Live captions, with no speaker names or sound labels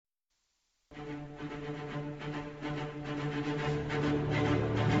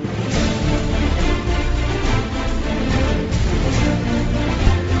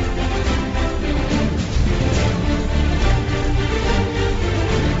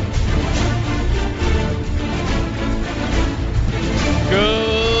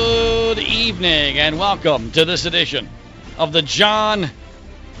evening and welcome to this edition of the John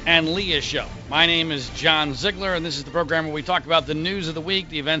and Leah Show. My name is John Ziegler, and this is the program where we talk about the news of the week,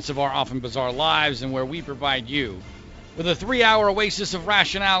 the events of our often bizarre lives, and where we provide you with a 3-hour oasis of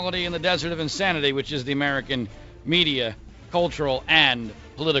rationality in the desert of insanity, which is the American media, cultural, and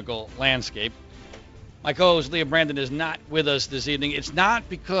political landscape. My co-host Leah Brandon is not with us this evening. It's not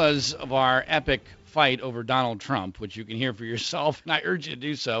because of our epic fight over Donald Trump, which you can hear for yourself, and I urge you to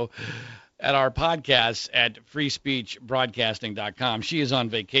do so at our podcast at freespeechbroadcasting.com. She is on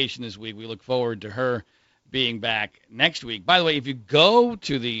vacation this week. We look forward to her being back next week. By the way, if you go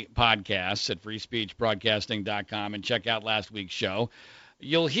to the podcast at freespeechbroadcasting.com and check out last week's show,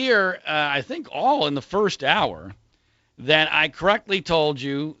 you'll hear, I think all in the first hour, that I correctly told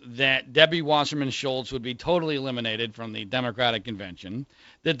you that Debbie Wasserman Schultz would be totally eliminated from the Democratic convention,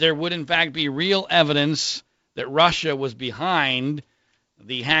 that there would in fact be real evidence that Russia was behind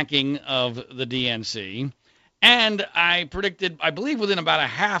the hacking of the DNC, and I predicted, I believe within about a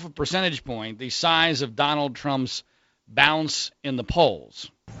half a percentage point, the size of Donald Trump's bounce in the polls.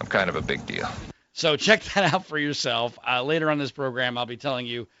 I'm kind of a big deal. So check that out for yourself. Later on this program, I'll be telling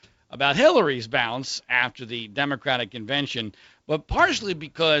you about Hillary's bounce after the Democratic convention, but partially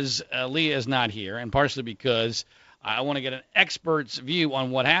because Leah is not here, and partially because I want to get an expert's view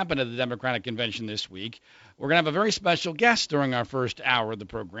on what happened at the Democratic convention this week. We're going to have a very special guest during our first hour of the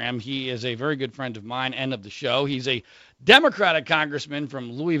program. He is a very good friend of mine and of the show. He's a Democratic congressman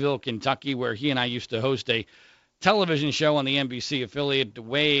from Louisville, Kentucky, where he and I used to host a television show on the NBC affiliate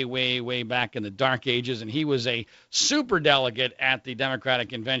way, way, way back in the dark ages, and he was a super delegate at the Democratic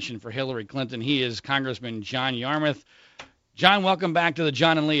convention for Hillary Clinton. He is Congressman John Yarmuth. John, welcome back to the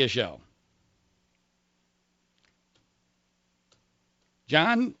John and Leah Show.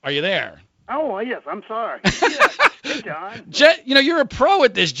 John, are you there? Oh, yes, I'm sorry. Yes. Hey, John. You're a pro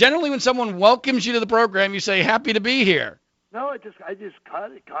at this. Generally, when someone welcomes you to the program, you say, happy to be here. No, I just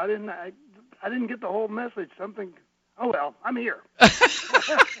caught in. I didn't get the whole message. Something. Oh well, I'm here.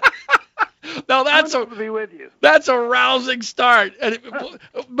 No, to be with you. That's a rousing start.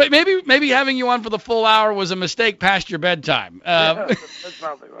 But maybe having you on for the full hour was a mistake past your bedtime. Yeah, that's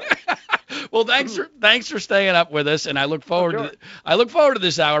probably right. Well, thanks for staying up with us, and I look forward to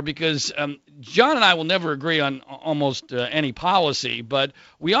this hour because John and I will never agree on almost any policy, but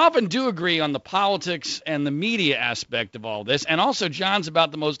we often do agree on the politics and the media aspect of all this, and also John's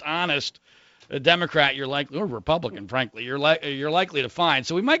about the most honest Democrat or Republican, frankly, you're likely to find.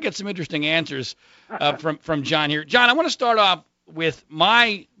 So we might get some interesting answers from John here. John, I want to start off with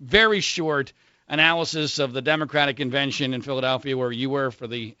my very short analysis of the Democratic convention in Philadelphia, where you were for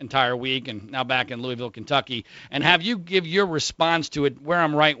the entire week and now back in Louisville, Kentucky, and have you give your response to it, where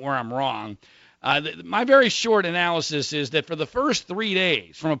I'm right, where I'm wrong. My very short analysis is that for the first 3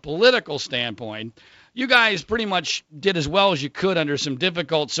 days, from a political standpoint, you guys pretty much did as well as you could under some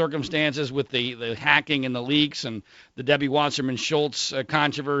difficult circumstances with the hacking and the leaks and the Debbie Wasserman Schultz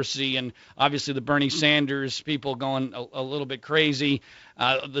controversy, and obviously the Bernie Sanders people going a little bit crazy.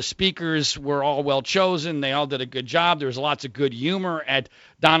 The speakers were all well chosen. They all did a good job. There was lots of good humor at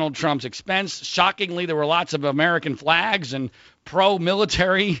Donald Trump's expense. Shockingly, there were lots of American flags and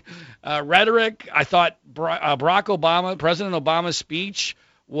pro-military rhetoric. I thought President Obama's speech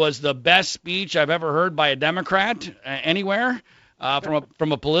was the best speech I've ever heard by a Democrat anywhere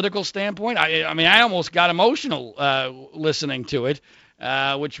from a political standpoint. I almost got emotional listening to it,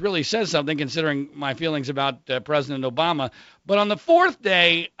 which really says something considering my feelings about President Obama. But on the fourth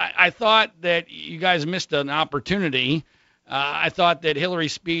day, I thought that you guys missed an opportunity. I thought that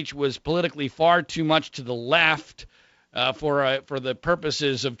Hillary's speech was politically far too much to the left for the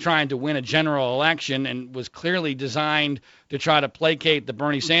purposes of trying to win a general election, and was clearly designed to try to placate the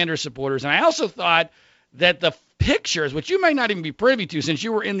Bernie Sanders supporters. And I also thought that the pictures, which you may not even be privy to since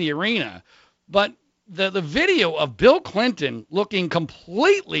you were in the arena, but the video of Bill Clinton looking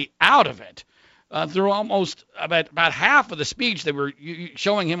completely out of it through almost about half of the speech, they were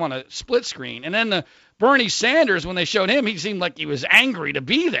showing him on a split screen. And then the Bernie Sanders, when they showed him, he seemed like he was angry to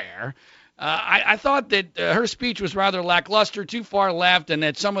be there. I thought that her speech was rather lackluster, too far left, and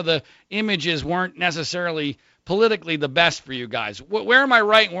that some of the images weren't necessarily politically the best for you guys. Where am I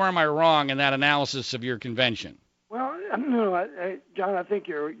right and where am I wrong in that analysis of your convention? Well, no, John, I think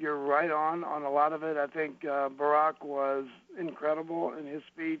you're right on a lot of it. I think Barack was incredible in his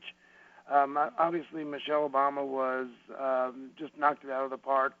speech. Obviously, Michelle Obama was just knocked it out of the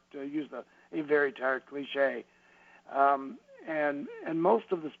park, to use a very tired cliche. And most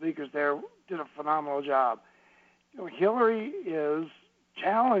of the speakers there did a phenomenal job. Hillary is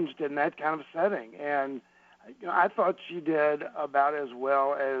challenged in that kind of setting, and I thought she did about as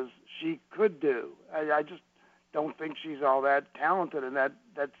well as she could do. I just don't think she's all that talented in that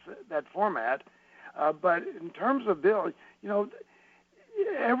format. But in terms of Bill,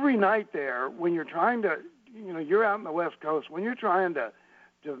 every night there, when you're trying to, you're out in the West Coast, when you're trying to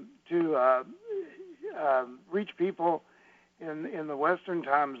reach people in the Western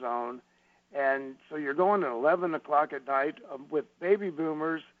time zone, and so you're going at 11 o'clock at night with baby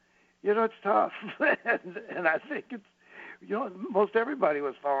boomers, it's tough. and I think it's, most everybody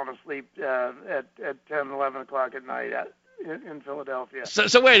was falling asleep at 10, 11 o'clock at night in Philadelphia.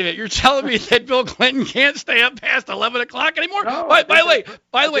 So wait a minute. You're telling me that Bill Clinton can't stay up past 11 o'clock anymore? No, by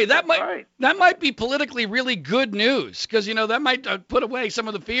the way, that right. might be politically really good news, because that might put away some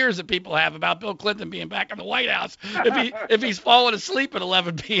of the fears that people have about Bill Clinton being back in the White House if he's falling asleep at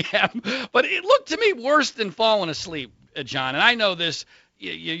 11 p.m. But it looked to me worse than falling asleep, John. And I know this.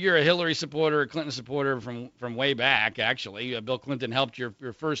 You're a Hillary supporter, a Clinton supporter from way back, actually. Bill Clinton helped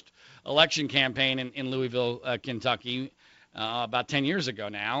your first election campaign in Louisville, Kentucky, about 10 years ago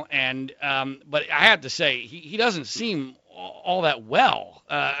now. And but I have to say, he doesn't seem all that well.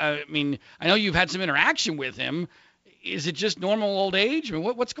 I mean, I know you've had some interaction with him. Is it just normal old age? I mean,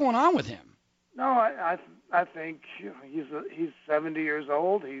 what's going on with him? No, I think he's 70 years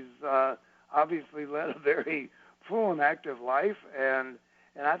old. He's obviously led a very full and active life, and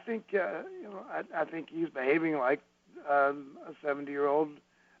I think I think he's behaving like a 70-year-old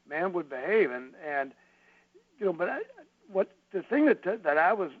man would behave, and but what the thing that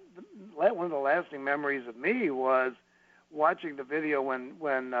I was, one of the lasting memories of me was watching the video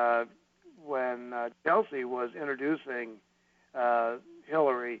when Chelsea was introducing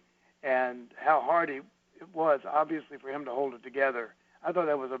Hillary, and how hard it was obviously for him to hold it together. I thought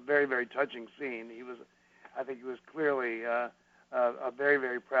that was a very, very touching scene. I think he was clearly a very,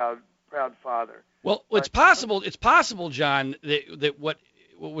 very proud father. Well, it's possible, John, that what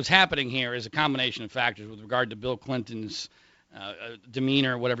was happening here is a combination of factors with regard to Bill Clinton's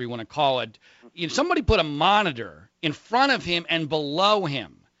demeanor, whatever you want to call it. Somebody put a monitor in front of him and below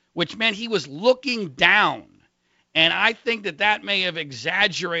him, which meant he was looking down. And I think that may have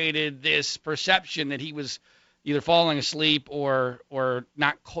exaggerated this perception that he was either falling asleep or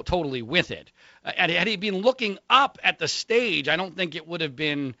not totally with it. Had he been looking up at the stage, I don't think it would have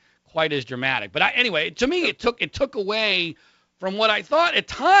been quite as dramatic. But anyway, to me, it took away from what I thought at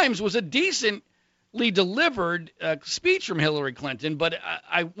times was a decently delivered speech from Hillary Clinton. But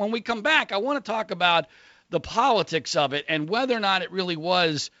when we come back, I want to talk about the politics of it and whether or not it really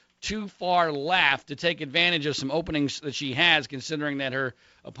was too far left to take advantage of some openings that she has, considering that her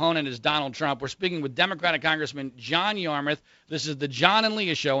opponent is Donald Trump. We're speaking with Democratic Congressman John Yarmuth. This is the John and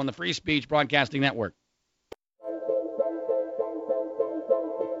Leah Show on the Free Speech Broadcasting Network.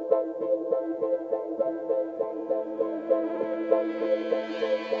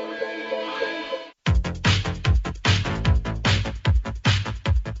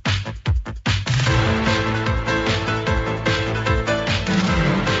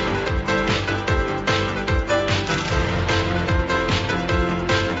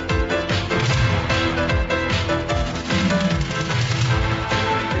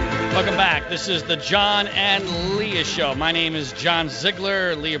 Welcome back. This is the John and Leah Show. My name is John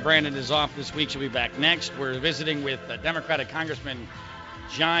Ziegler. Leah Brandon is off this week. She'll be back next. We're visiting with Democratic Congressman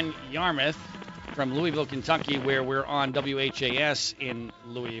John Yarmuth from Louisville, Kentucky, where we're on WHAS in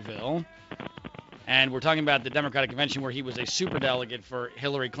Louisville. And we're talking about the Democratic Convention where he was a superdelegate for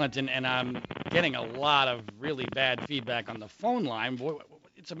Hillary Clinton. And I'm getting a lot of really bad feedback on the phone line. Boy,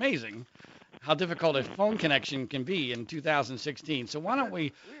 it's amazing how difficult a phone connection can be in 2016. So why don't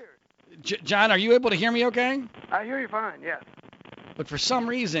we... John, are you able to hear me okay? I hear you fine, yes. But for some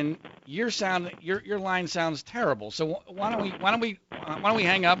reason, your line sounds terrible. So why don't we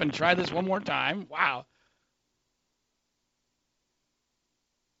hang up and try this one more time? Wow.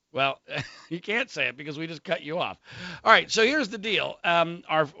 Well, you can't say it because we just cut you off. All right, so here's the deal.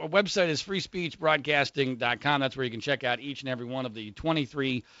 Our website is freespeechbroadcasting.com. That's where you can check out each and every one of the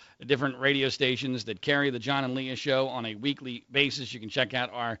 23 different radio stations that carry the John and Leah Show on a weekly basis. You can check out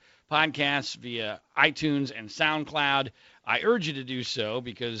our podcasts via iTunes and SoundCloud. I urge you to do so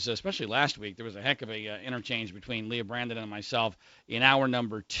because, especially last week, there was a heck of a interchange between Leah Brandon and myself in hour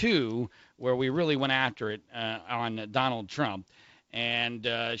number 2, where we really went after it on Donald Trump. And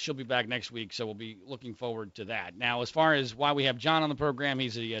she'll be back next week, so we'll be looking forward to that. Now, as far as why we have John on the program,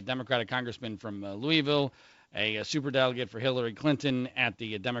 he's a Democratic congressman from Louisville, a superdelegate for Hillary Clinton at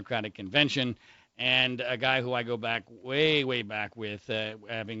the Democratic Convention, and a guy who I go back way back with,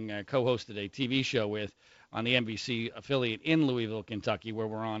 having co-hosted a TV show with on the NBC affiliate in Louisville, Kentucky, where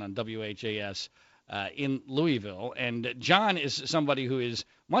we're on WHAS in Louisville. And John is somebody who is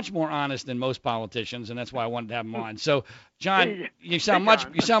much more honest than most politicians, and that's why I wanted to have him on. So, John, you sound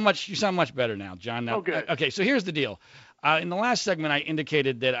much better now, John. Now, good. Okay, so here's the deal. In the last segment, I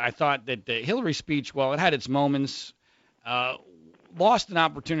indicated that I thought that the Hillary speech, while it had its moments, lost an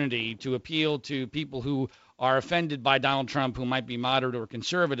opportunity to appeal to people who are offended by Donald Trump, who might be moderate or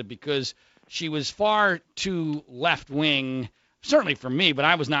conservative, because she was far too left-wing, certainly for me, but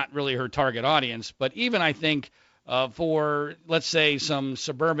I was not really her target audience. But even, I think, for, let's say, some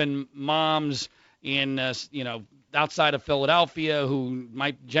suburban moms in, outside of Philadelphia who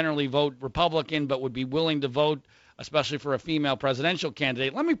might generally vote Republican but would be willing to vote, especially for a female presidential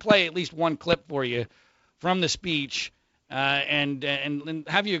candidate. Let me play at least one clip for you from the speech and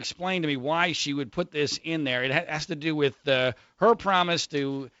have you explain to me why she would put this in there. It has to do with her promise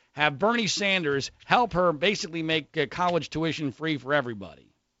to have Bernie Sanders help her basically make college tuition free for everybody.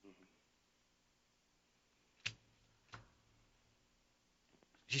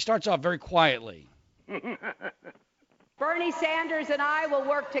 She starts off very quietly. Bernie Sanders and I will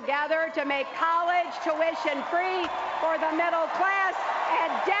work together to make college tuition free for the middle class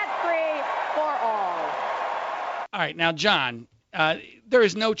and debt free for all. All right, now, John, there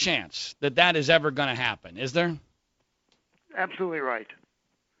is no chance that is ever going to happen, is there? Absolutely right.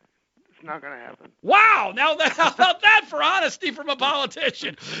 It's not going to happen. Wow! Now, how about that for honesty from a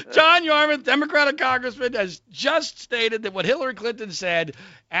politician? John Yarmuth, Democratic congressman, has just stated that what Hillary Clinton said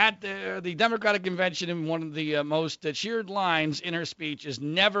at the Democratic convention in one of the most cheered lines in her speech is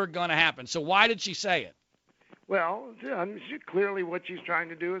never going to happen. So why did she say it? Well, clearly what she's trying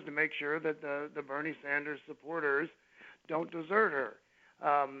to do is to make sure that the Bernie Sanders supporters don't desert her.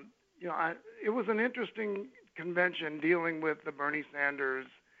 It was an interesting convention dealing with the Bernie Sanders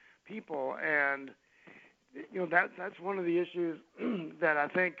people, and that's one of the issues that I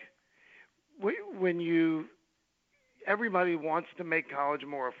think everybody wants to make college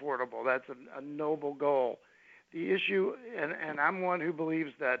more affordable. That's a noble goal. The issue, and I'm one who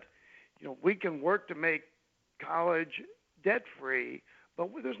believes that we can work to make college debt free, but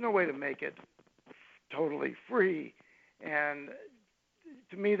there's no way to make it totally free. And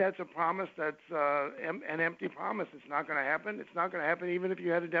to me, that's a promise that's an empty promise. It's not going to happen. It's not going to happen even if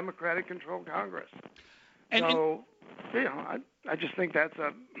you had a Democratic-controlled Congress. I just think I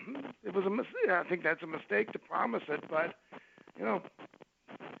think that's a mistake to promise it. But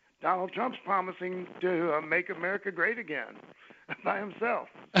Donald Trump's promising to make America great again by himself.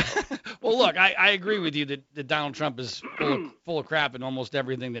 Well, look, I agree with you that Donald Trump is full of crap in almost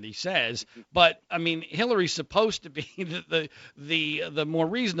everything that he says. But I mean, Hillary's supposed to be the more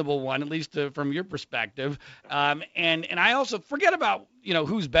reasonable one, at least from your perspective. And I also forget about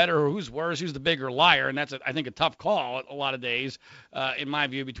who's better or who's worse, who's the bigger liar, and that's I think a tough call a lot of days, in my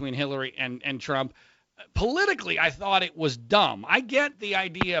view, between Hillary and Trump. Politically, I thought it was dumb. I get the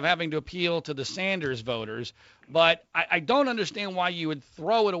idea of having to appeal to the Sanders voters, but I don't understand why you would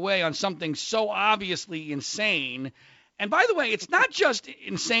throw it away on something so obviously insane. And by the way, it's not just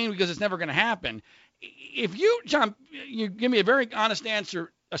insane because it's never going to happen. If you, John, you give me a very honest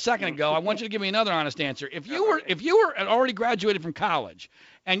answer a second ago, I want you to give me another honest answer. If you were already graduated from college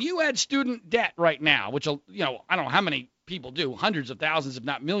and you had student debt right now, which I don't know how many people do, hundreds of thousands, if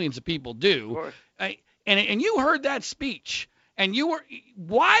not millions of people do. And you heard that speech, and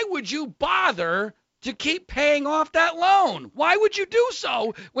why would you bother to keep paying off that loan? Why would you do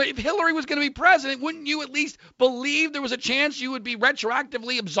so? If Hillary was going to be president, wouldn't you at least believe there was a chance you would be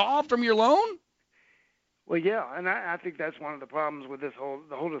retroactively absolved from your loan? Well, yeah, and I think that's one of the problems with the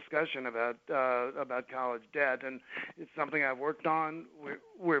whole discussion about college debt, and it's something I've worked on.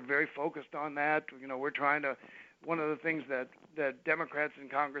 We're very focused on that. We're trying to. One of the things that Democrats in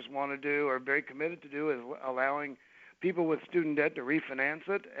Congress want to do, or very committed to do, is allowing people with student debt to refinance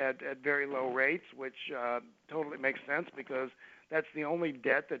it at very low rates, which totally makes sense because that's the only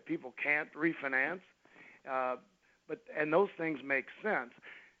debt that people can't refinance. And those things make sense.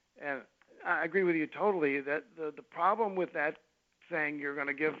 And I agree with you totally that the problem with that saying you're going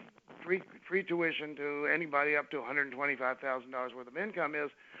to give free tuition to anybody up to $125,000 worth of income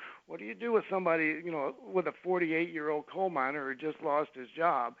is, what do you do with somebody, with a 48-year-old coal miner who just lost his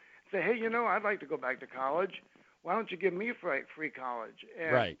job? Say, hey, I'd like to go back to college. Why don't you give me free college?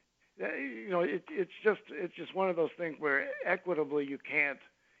 And, right. It's just one of those things where equitably you can't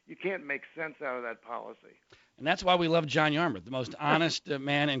make sense out of that policy. And that's why we love John Yarmuth, the most honest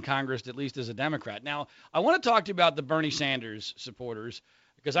man in Congress, at least as a Democrat. Now, I want to talk to you about the Bernie Sanders supporters,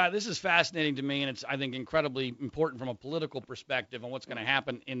 because this is fascinating to me, and it's, I think, incredibly important from a political perspective on what's going to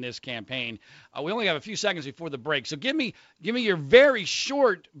happen in this campaign. We only have a few seconds before the break, so give me your very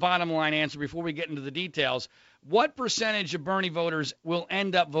short bottom line answer before we get into the details. What percentage of Bernie voters will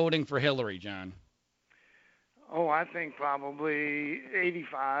end up voting for Hillary, John? Oh, I think probably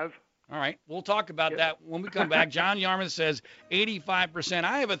 85. All right, we'll talk about that when we come back. John Yarmuth says 85%.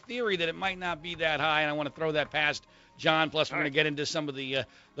 I have a theory that it might not be that high, and I want to throw that past John. Plus, we're going to get into some of the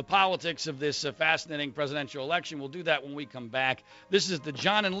politics of this fascinating presidential election. We'll do that when we come back. This is the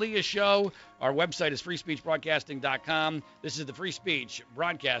John and Leah Show. Our website is freespeechbroadcasting.com. This is the Free Speech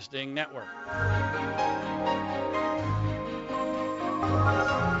Broadcasting Network.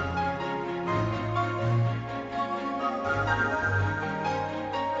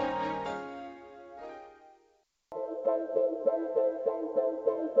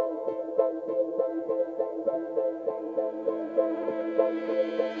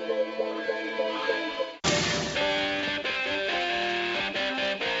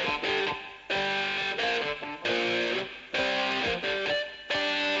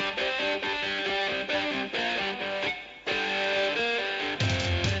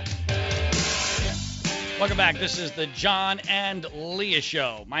 Welcome back. This is the John and Leah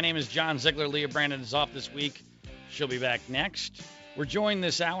Show. My name is John Ziegler. Leah Brandon is off this week. She'll be back next. We're joined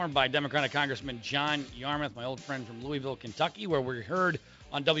this hour by Democratic Congressman John Yarmuth, my old friend from Louisville, Kentucky, where we heard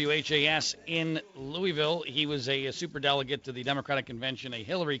on WHAS in Louisville. He was a superdelegate to the Democratic Convention, a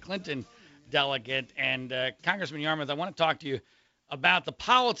Hillary Clinton delegate. And Congressman Yarmuth, I want to talk to you about the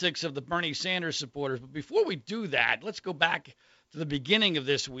politics of the Bernie Sanders supporters. But before we do that, let's go back to the beginning of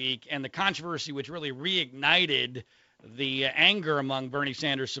this week and the controversy which really reignited the anger among Bernie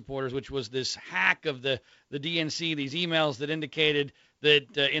Sanders supporters, which was this hack of the DNC, these emails that indicated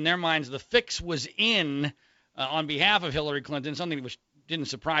that in their minds the fix was in on behalf of Hillary Clinton, something which didn't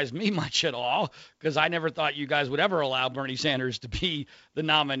surprise me much at all, because I never thought you guys would ever allow Bernie Sanders to be the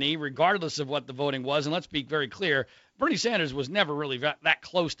nominee, regardless of what the voting was. And let's be very clear, Bernie Sanders was never really that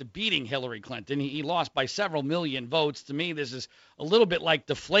close to beating Hillary Clinton. He lost by several million votes. To me, this is a little bit like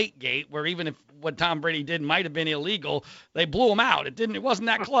Deflategate, where even if what Tom Brady did might have been illegal, they blew him out. It wasn't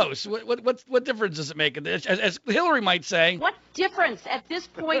that close. What difference does it make? As Hillary might say, what difference at this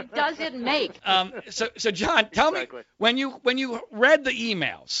point does it make? So John, tell me, when you read the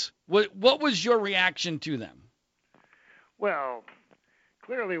emails, what was your reaction to them? Well,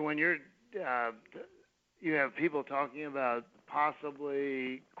 clearly when you're you have people talking about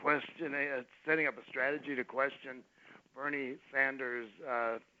possibly setting up a strategy to question Bernie Sanders'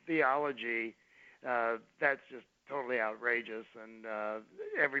 theology. That's just totally outrageous, and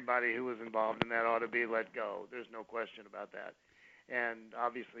everybody who was involved in that ought to be let go. There's no question about that. And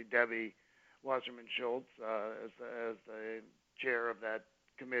obviously Debbie Wasserman Schultz, as the chair of that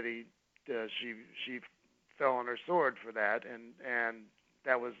committee, she fell on her sword for that, and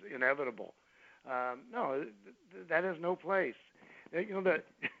that was inevitable. No, that has no place. You know,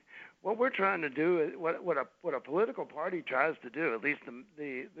 what we're trying to do, what a political party tries to do, at least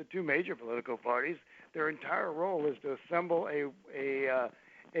the two major political parties, their entire role is to assemble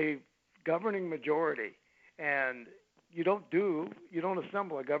a governing majority, and you don't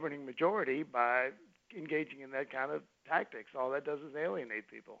assemble a governing majority by engaging in that kind of tactics. All that does is alienate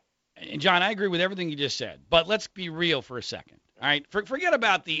people. And John, I agree with everything you just said, but let's be real for a second. All right, forget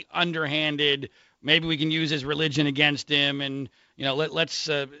about the underhanded. Maybe we can use his religion against him, and let's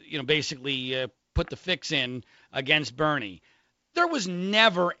basically put the fix in against Bernie. There was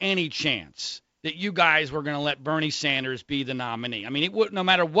never any chance that you guys were going to let Bernie Sanders be the nominee. I mean, no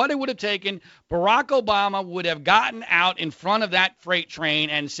matter what it would have taken, Barack Obama would have gotten out in front of that freight train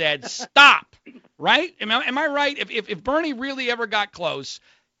and said, "Stop!" Right? Am I right? If Bernie really ever got close,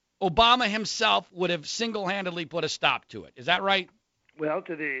 Obama himself would have single-handedly put a stop to it. Is that right? Well,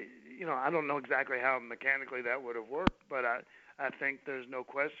 I don't know exactly how mechanically that would have worked, but I think there's no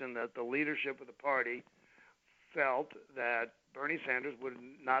question that the leadership of the party felt that Bernie Sanders would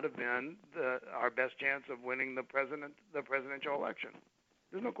not have been our best chance of winning the presidential election.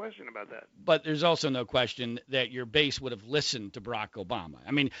 There's no question about that. But there's also no question that your base would have listened to Barack Obama.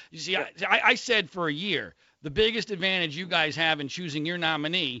 I mean, you see, I said for a year, the biggest advantage you guys have in choosing your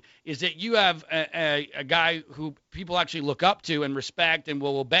nominee is that you have a guy who people actually look up to and respect and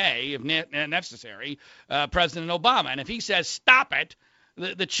will obey, if necessary, President Obama. And if he says, "Stop it,"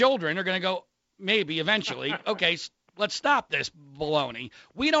 the children are going to go, maybe eventually, okay, let's stop this baloney.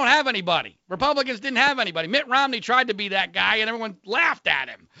 We don't have anybody. Republicans didn't have anybody. Mitt Romney tried to be that guy, and everyone laughed at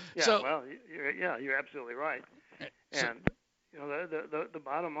him. Yeah, well, you're absolutely right. And the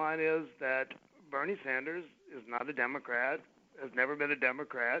bottom line is that Bernie Sanders is not a Democrat. has never been a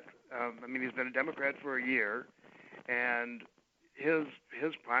Democrat. He's been a Democrat for a year, and his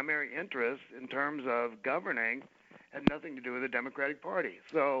primary interest in terms of governing had nothing to do with the Democratic Party.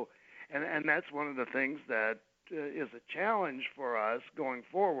 So, and that's one of the things that is a challenge for us going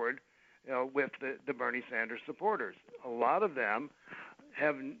forward, with the Bernie Sanders supporters. A lot of them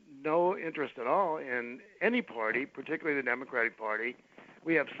have no interest at all in any party, particularly the Democratic Party.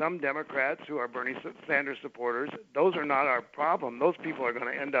 We have some Democrats who are Bernie Sanders supporters. Those are not our problem. Those people are going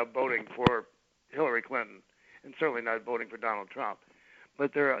to end up voting for Hillary Clinton and certainly not voting for Donald Trump.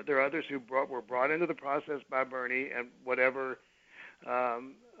 But there are others who were brought into the process by Bernie, and whatever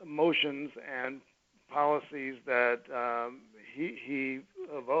motions and policies that he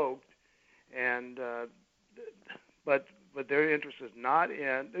evoked, and but their interest is not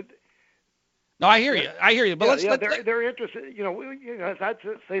in. No, I hear you. But they're interested. As I'd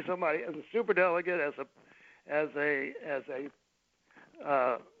say, somebody as a superdelegate,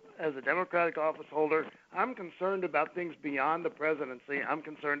 as a Democratic office holder, I'm concerned about things beyond the presidency. I'm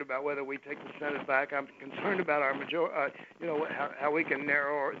concerned about whether we take the Senate back. I'm concerned about our how we can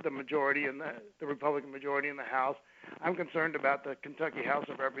narrow the majority in the Republican majority in the House. I'm concerned about the Kentucky House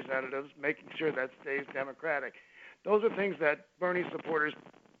of Representatives, making sure that stays Democratic. Those are things that Bernie supporters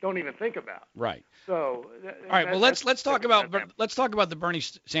don't even think about. Right. So, all right. Well, let's talk about the Bernie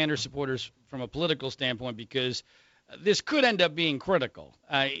Sanders supporters from a political standpoint, because this could end up being critical.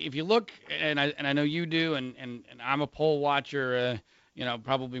 If you look, and I know you do, and I'm a poll watcher,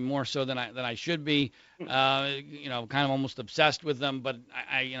 probably more so than I should be, kind of almost obsessed with them, but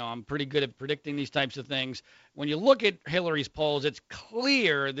I'm pretty good at predicting these types of things. When you look at Hillary's polls, it's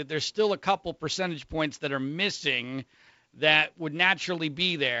clear that there's still a couple percentage points that are missing that would naturally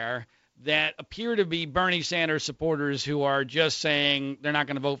be there, that appear to be Bernie Sanders supporters who are just saying they're not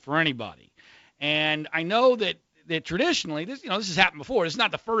going to vote for anybody. And I know that traditionally, this has happened before. This is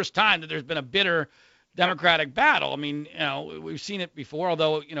not the first time that there's been a bitter Democratic battle. I mean, we've seen it before,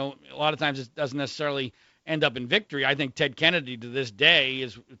 although, a lot of times it doesn't necessarily end up in victory. I think Ted Kennedy to this day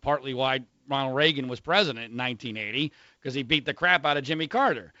is partly why Ronald Reagan was president in 1980, because he beat the crap out of Jimmy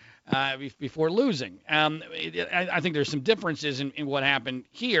Carter before losing. I think there's some differences in what happened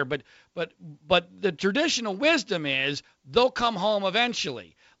here, but the traditional wisdom is they'll come home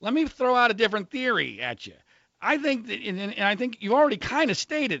eventually. Let me throw out a different theory at you. I think that, and I think you already kind of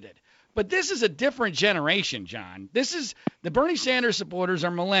stated it, but this is a different generation, John. This is the Bernie Sanders supporters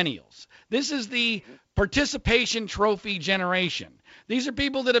are millennials. This is the participation trophy generation. These are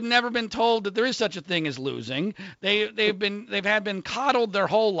people that have never been told that there is such a thing as losing. They've been coddled their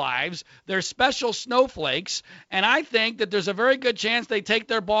whole lives. They're special snowflakes, and I think that there's a very good chance they take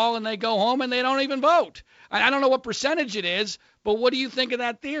their ball and they go home and they don't even vote. I don't know what percentage it is, but what do you think of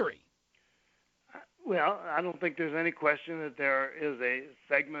that theory? Well, I don't think there's any question that there is a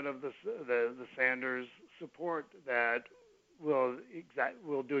segment of the Sanders support that will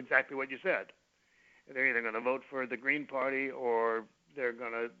do exactly what you said. They're either going to vote for the Green Party or they're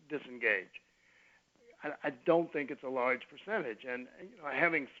going to disengage. I don't think it's a large percentage. And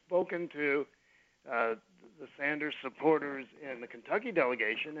having spoken to the Sanders supporters in the Kentucky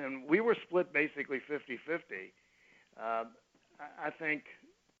delegation, and we were split basically 50-50, I think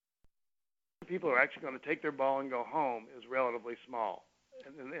people who are actually going to take their ball and go home is relatively small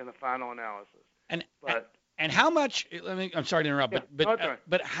in the final analysis. And how much? I'm sorry to interrupt, yeah,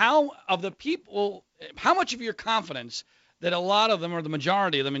 but how of the people? How much of your confidence that a lot of them, or the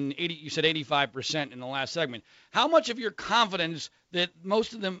majority of them, you said 85% in the last segment. How much of your confidence that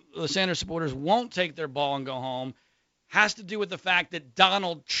most of them, the Sanders supporters, won't take their ball and go home, has to do with the fact that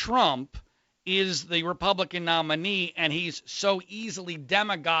Donald Trump is the Republican nominee and he's so easily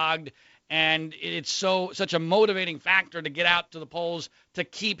demagogued? And it's such a motivating factor to get out to the polls to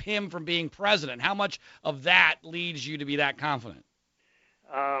keep him from being president. How much of that leads you to be that confident?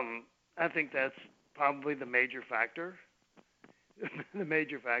 I think that's probably the major factor. The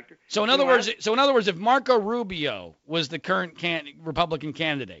major factor. So in other words, if Marco Rubio was the current Republican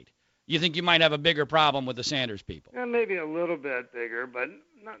candidate, you think you might have a bigger problem with the Sanders people? Yeah, maybe a little bit bigger, but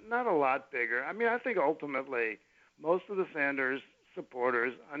not a lot bigger. I mean, I think ultimately most of the Sanders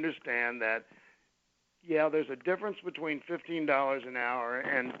supporters understand that, yeah, there's a difference between $15 an hour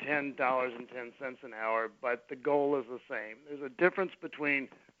and $10.10 an hour, but the goal is the same. There's a difference between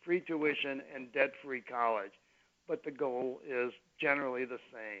free tuition and debt-free college, but the goal is generally the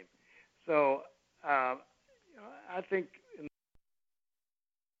same. So I think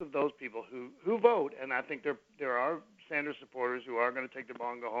of those people who vote, and I think there are Sanders supporters who are going to take the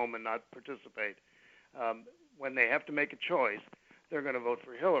ball and go home and not participate. When they have to make a choice, they're going to vote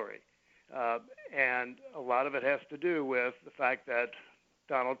for Hillary. And a lot of it has to do with the fact that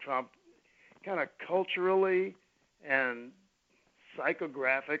Donald Trump kind of culturally and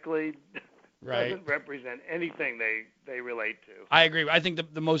psychographically doesn't represent anything they relate to. I agree. I think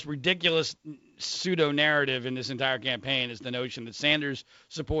the most ridiculous pseudo-narrative in this entire campaign is the notion that Sanders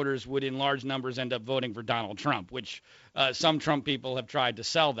supporters would in large numbers end up voting for Donald Trump, which some Trump people have tried to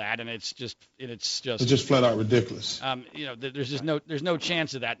sell that, and it's just flat out ridiculous. There's no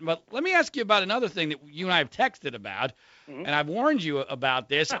chance of that. But let me ask you about another thing that you and I have texted about, and I've warned you about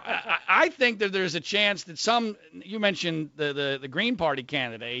this. I think that there's a chance that you mentioned the Green Party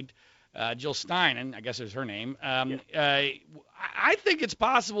candidate, Jill Stein, I guess is her name. I think it's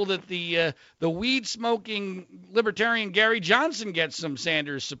possible that the weed-smoking libertarian Gary Johnson gets some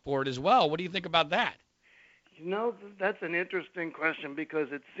Sanders support as well. What do you think about that? You know, that's an interesting question,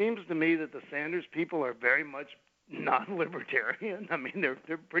 because it seems to me that the Sanders people are very much non-libertarian. I mean,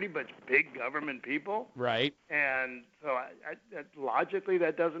 they're pretty much big government people. Right. And so logically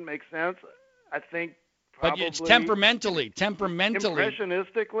that doesn't make sense. I think probably... But it's temperamentally.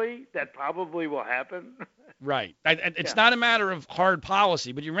 Impressionistically, that probably will happen. Right. It's not a matter of hard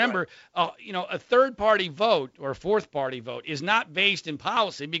policy, but you remember, a third-party vote or a fourth-party vote is not based in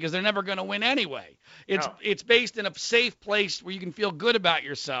policy because they're never going to win anyway. It's based in a safe place where you can feel good about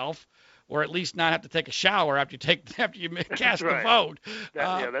yourself, or at least not have to take a shower after you cast the vote.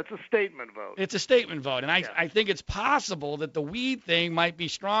 That's a statement vote. It's a statement vote, and I think it's possible that the weed thing might be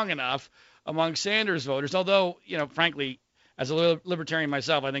strong enough among Sanders voters, although, frankly, as a libertarian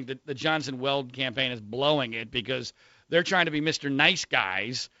myself, I think that the Johnson-Weld campaign is blowing it because they're trying to be Mr. Nice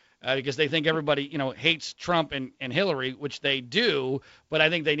Guys because they think everybody, hates Trump and Hillary, which they do, but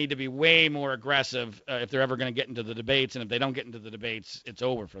I think they need to be way more aggressive if they're ever going to get into the debates, and if they don't get into the debates, it's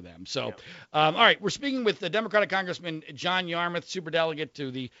over for them. So, all right, we're speaking with the Democratic Congressman John Yarmuth, superdelegate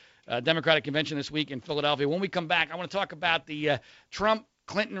to the Democratic Convention this week in Philadelphia. When we come back, I want to talk about the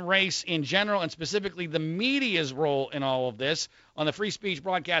Trump-Clinton race in general, and specifically the media's role in all of this on the Free Speech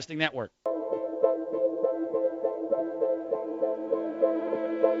Broadcasting Network.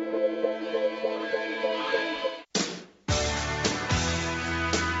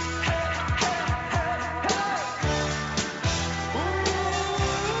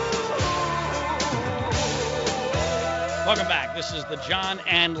 Welcome back. This is the John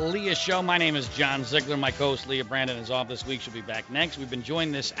and Leah Show. My name is John Ziegler. My co-host Leah Brandon is off this week. She'll be back next. We've been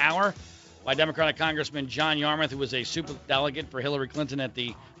joined this hour by Democratic Congressman John Yarmuth, who was a superdelegate for Hillary Clinton at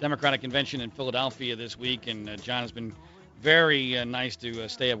the Democratic Convention in Philadelphia this week. And John has been very nice to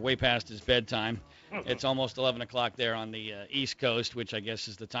stay up way past his bedtime. It's almost 11 o'clock there on the East Coast, which I guess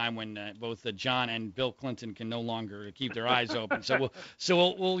is the time when both John and Bill Clinton can no longer keep their eyes open. So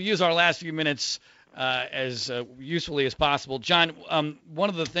we'll use our last few minutes as usefully as possible. John, one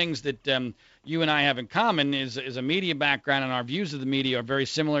of the things that you and I have in common is a media background, and our views of the media are very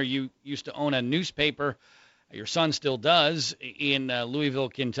similar. You used to own a newspaper. Your son still does in Louisville,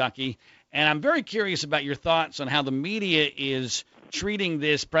 Kentucky. And I'm very curious about your thoughts on how the media is treating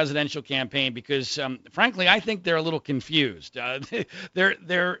this presidential campaign because, frankly, I think they're a little confused.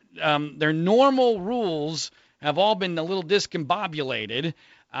 Their normal rules have all been a little discombobulated.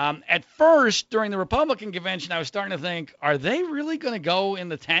 At first, during the Republican convention, I was starting to think, are they really going to go in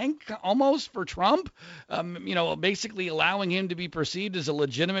the tank almost for Trump? Basically allowing him to be perceived as a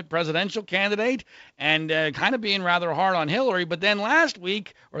legitimate presidential candidate and kind of being rather hard on Hillary. But then last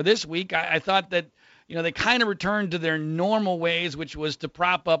week or this week, I thought that, they kind of returned to their normal ways, which was to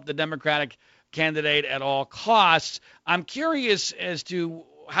prop up the Democratic candidate at all costs. I'm curious as to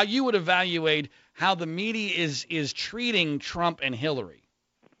how you would evaluate how the media is treating Trump and Hillary.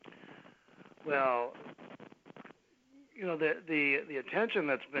 Well, the attention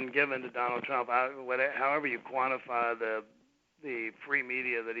that's been given to Donald Trump, however you quantify the free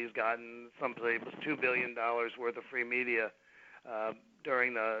media that he's gotten, someplace it was $2 billion worth of free media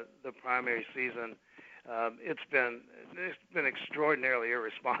during the primary season. It's been extraordinarily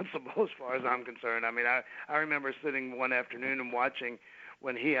irresponsible as far as I'm concerned. I mean, I remember sitting one afternoon and watching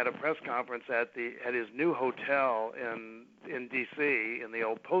when he had a press conference at his new hotel in D.C. in the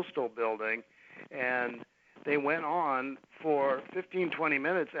old Postal building, and they went on for 15, 20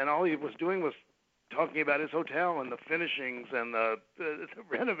 minutes, and all he was doing was talking about his hotel and the finishings and the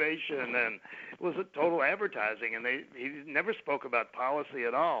renovation, and it was a total advertising, and he never spoke about policy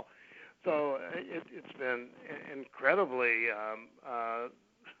at all. So it's been incredibly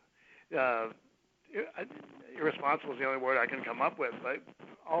irresponsible is the only word I can come up with.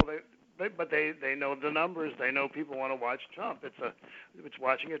 But they know the numbers. They know people want to watch Trump. It's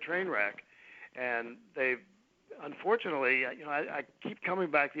watching a train wreck, and they've unfortunately, I keep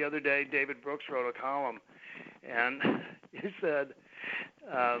coming back. The other day, David Brooks wrote a column, and he said,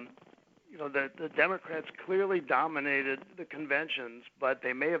 the Democrats clearly dominated the conventions, but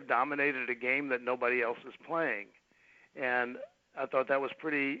they may have dominated a game that nobody else is playing. And I thought that was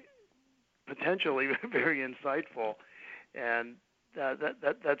pretty potentially very insightful. And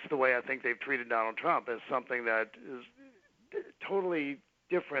that's the way I think they've treated Donald Trump, as something that is totally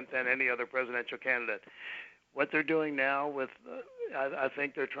different than any other presidential candidate. What they're doing now with, I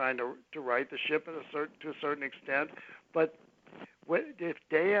think they're trying to right the ship to a certain extent, but if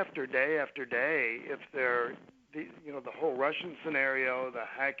day after day after day, if they're the whole Russian scenario, the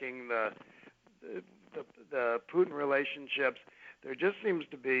hacking, the Putin relationships, there just seems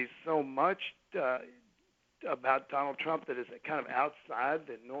to be so much about Donald Trump that is kind of outside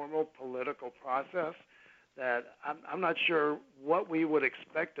the normal political process that I'm not sure what we would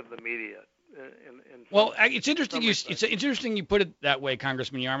expect of the media. It's interesting. It's interesting you put it that way,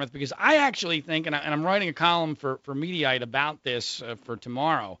 Congressman Yarmuth, because I actually think, and I'm writing a column for Mediaite about this for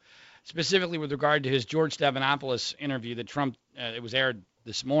tomorrow, specifically with regard to his George Stephanopoulos interview that Trump, it was aired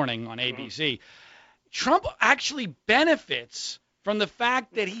this morning on ABC. Trump actually benefits from the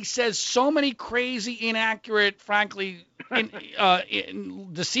fact that he says so many crazy, inaccurate, frankly,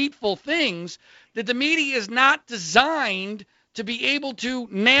 deceitful things that the media is not designed to be able to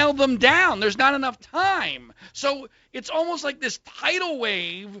nail them down. There's not enough time. So it's almost like this tidal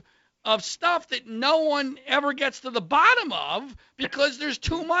wave of stuff that no one ever gets to the bottom of because there's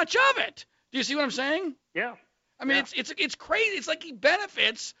too much of it. Do you see what I'm saying? Yeah. I mean, it's crazy. It's like he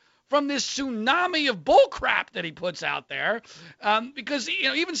benefits from this tsunami of bullcrap that he puts out there, because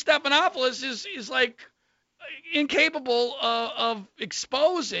even Stephanopoulos is like incapable of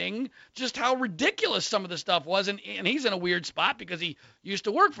exposing just how ridiculous some of the stuff was, and he's in a weird spot because he used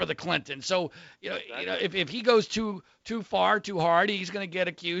to work for the Clintons. So if he goes too far, too hard, he's going to get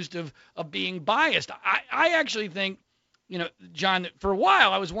accused of being biased. I actually think, John, for a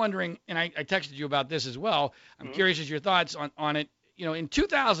while I was wondering, and I texted you about this as well. I'm curious as your thoughts on it. In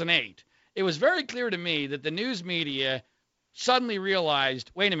 2008, it was very clear to me that the news media suddenly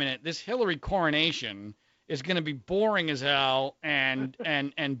realized, wait a minute, this Hillary coronation is going to be boring as hell and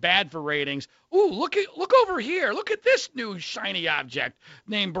bad for ratings. Ooh, look over here. Look at this new shiny object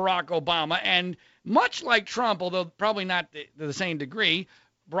named Barack Obama. And much like Trump, although probably not to the same degree,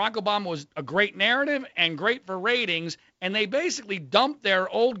 Barack Obama was a great narrative and great for ratings, and they basically dumped their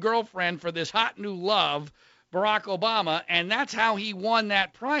old girlfriend for this hot new love, Barack Obama, and that's how he won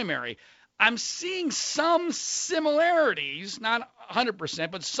that primary. I'm seeing some similarities, not 100%,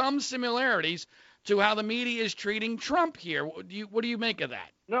 but some similarities to how the media is treating Trump here. What do you make of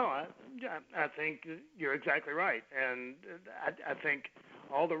that? No, I think you're exactly right, and I think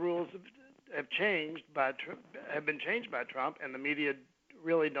all the rules have been changed by Trump, and the media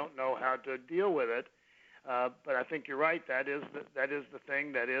really don't know how to deal with it. But I think you're right. That is the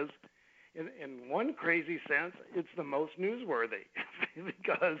thing that is. In one crazy sense, it's the most newsworthy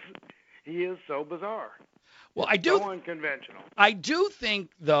because he is so bizarre. Well, so unconventional. I do think,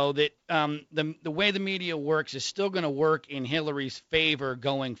 though, that the way the media works is still going to work in Hillary's favor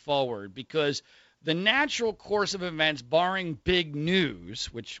going forward, because the natural course of events, barring big news,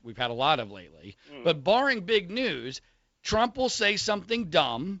 which we've had a lot of lately, but barring big news, Trump will say something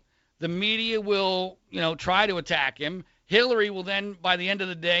dumb. The media will, try to attack him. Hillary will then, by the end of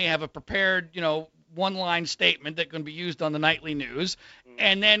the day, have a prepared, one-line statement that can be used on the nightly news,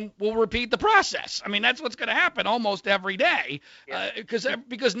 and then we'll repeat the process. I mean, that's what's going to happen almost every day,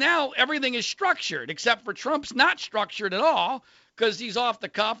 because now everything is structured, except for Trump's not structured at all, because he's off the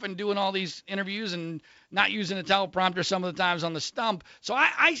cuff and doing all these interviews and not using a teleprompter some of the times on the stump. So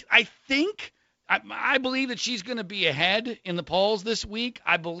I believe that she's going to be ahead in the polls this week.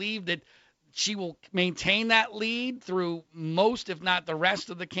 I believe that she will maintain that lead through most, if not the rest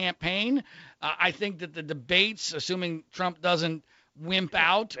of the campaign. I think that the debates, assuming Trump doesn't wimp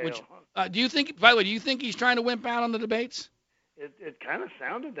out, do you think he's trying to wimp out on the debates? It kind of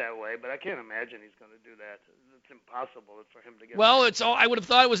sounded that way, but I can't imagine he's going to do that. It's impossible for him to get. Well, I would have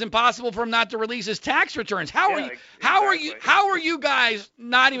thought it was impossible for him not to release his tax returns. How are you guys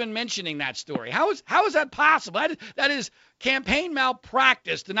not even mentioning that story? How is that possible? That is campaign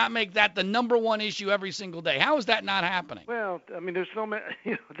malpractice to not make that the number one issue every single day. How is that not happening? Well, I mean, there's so many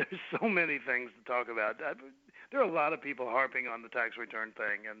things to talk about. There are a lot of people harping on the tax return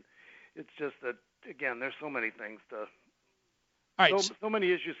thing, and it's just that, again, there's so many things to. All right. So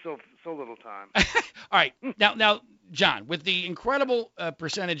many issues, so little time. All right. Now, John, with the incredible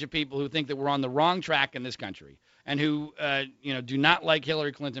percentage of people who think that we're on the wrong track in this country and who, do not like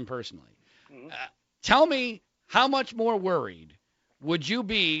Hillary Clinton personally, tell me how much more worried would you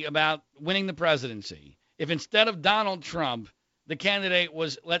be about winning the presidency if instead of Donald Trump, the candidate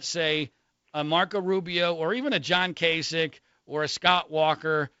was, let's say, a Marco Rubio or even a John Kasich or a Scott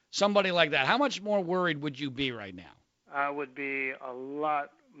Walker, somebody like that? How much more worried would you be right now? I would be a lot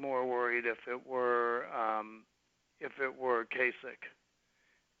more worried if it were Kasich.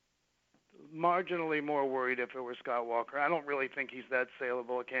 Marginally more worried if it were Scott Walker. I don't really think he's that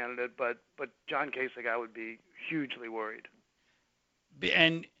saleable a candidate, but John Kasich, I would be hugely worried.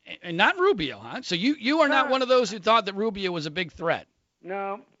 And not Rubio, huh? So you are not one of those who thought that Rubio was a big threat.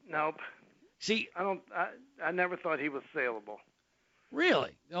 No, nope. See, I never thought he was saleable.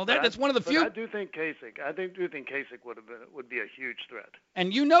 Really? No, that's one of the few. I do think Kasich. do think Kasich would be a huge threat.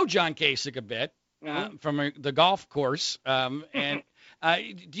 And you know John Kasich a bit from the golf course. And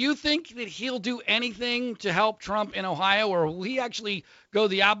do you think that he'll do anything to help Trump in Ohio, or will he actually go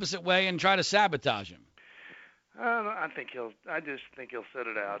the opposite way and try to sabotage him? I just think he'll sit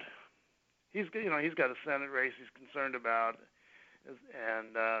it out. He's got a Senate race he's concerned about.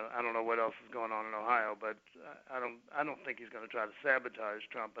 And I don't know what else is going on in Ohio, but I don't think he's going to try to sabotage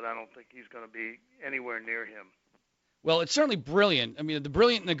Trump, but I don't think he's going to be anywhere near him. Well, it's certainly brilliant. I mean, the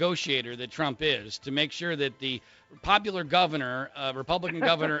brilliant negotiator that Trump is to make sure that the popular governor, Republican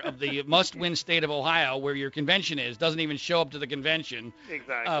governor of the must-win state of Ohio, where your convention is, doesn't even show up to the convention.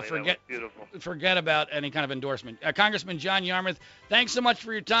 Exactly. That was beautiful. Forget about any kind of endorsement. Congressman John Yarmuth, thanks so much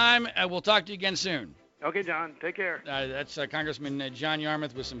for your time. We'll talk to you again soon. Okay, John. Take care. That's Congressman John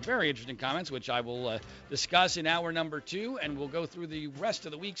Yarmuth with some very interesting comments, which I will discuss in hour number 2, and we'll go through the rest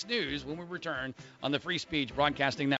of the week's news when we return on the Free Speech Broadcasting Network.